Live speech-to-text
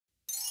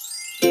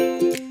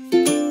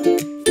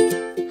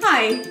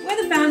Hi,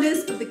 we're the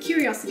founders of the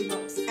Curiosity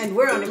Box, and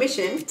we're on a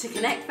mission to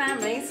connect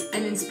families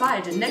and inspire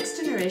the next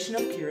generation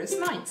of curious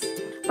minds.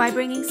 By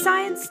bringing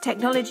science,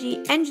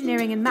 technology,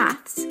 engineering and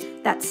maths,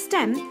 that's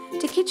STEM,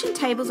 to kitchen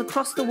tables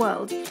across the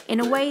world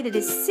in a way that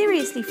is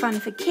seriously fun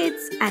for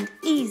kids and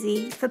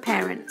easy for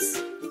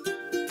parents.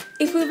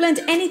 If we've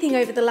learned anything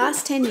over the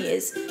last 10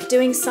 years,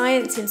 doing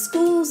science in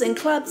schools, in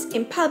clubs,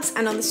 in pubs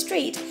and on the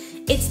street,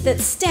 it's that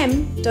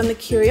STEM, done the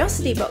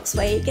Curiosity Box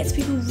way, gets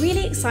people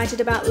really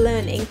excited about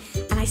learning,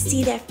 and I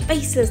see their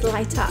faces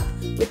light up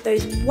with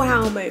those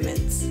wow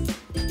moments.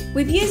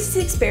 We've used this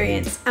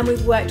experience and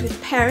we've worked with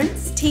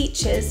parents,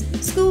 teachers,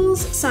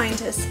 schools,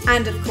 scientists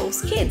and of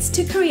course kids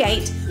to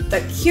create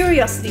the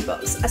Curiosity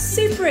Box, a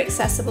super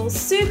accessible,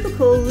 super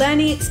cool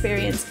learning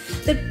experience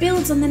that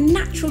builds on the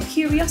natural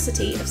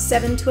curiosity of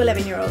 7 to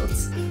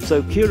 11-year-olds.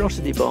 So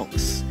Curiosity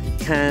Box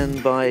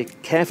can, by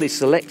carefully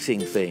selecting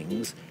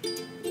things,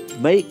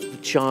 make the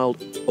child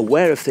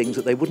aware of things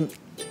that they wouldn't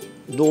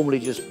normally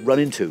just run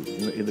into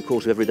in the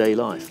course of everyday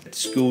life.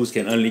 Schools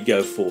can only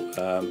go for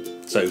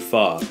so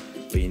far,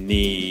 but you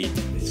need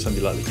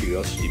something like the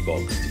Curiosity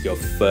Box to go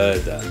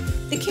further.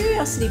 The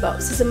Curiosity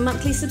Box is a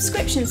monthly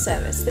subscription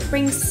service that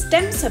brings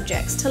STEM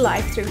subjects to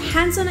life through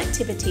hands-on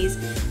activities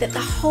that the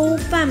whole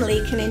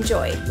family can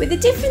enjoy. With a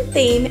different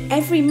theme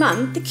every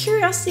month, the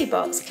Curiosity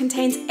Box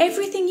contains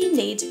everything you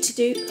need to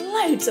do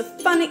loads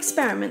of fun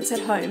experiments at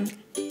home.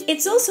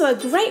 It's also a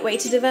great way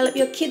to develop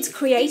your kids'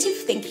 creative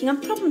thinking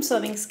and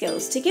problem-solving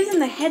skills to give them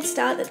the head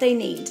start that they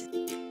need.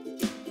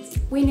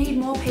 We need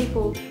more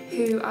people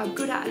who are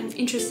good at and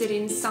interested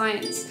in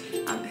science,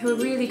 who are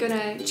really going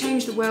to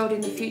change the world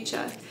in the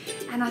future.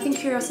 And I think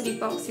Curiosity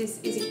Box is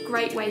a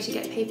great way to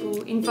get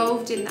people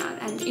involved in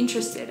that and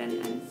interested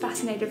and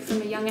fascinated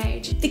from a young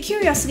age. The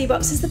Curiosity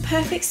Box is the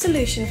perfect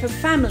solution for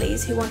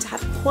families who want to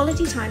have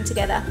quality time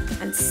together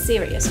and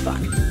serious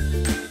fun.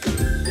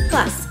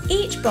 Plus,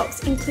 each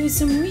box includes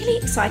some really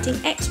exciting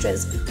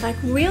extras like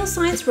real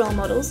science role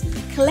models,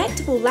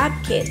 collectible lab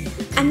kit,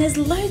 and there's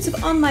loads of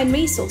online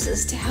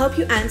resources to help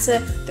you answer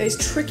those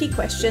tricky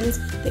questions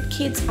that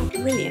kids are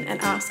brilliant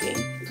at asking.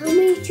 How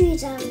many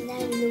trees are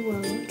there in the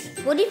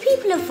world? What do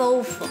people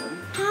evolve from?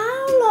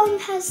 How long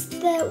has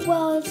the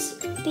world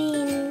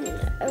been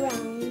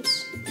around?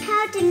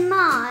 How did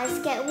Mars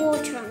get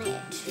water on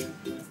it?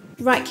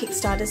 Right,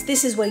 Kickstarters,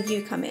 this is where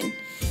you come in.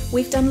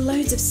 We've done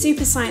loads of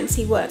super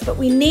sciencey work, but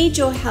we need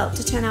your help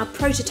to turn our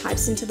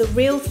prototypes into the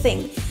real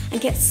thing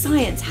and get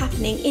science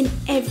happening in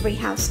every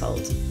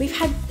household. We've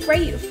had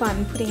great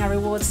fun putting our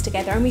rewards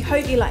together and we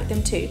hope you like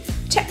them too.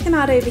 Check them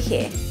out over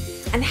here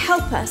and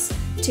help us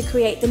to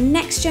create the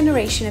next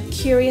generation of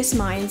curious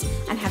minds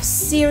and have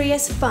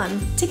serious fun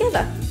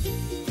together.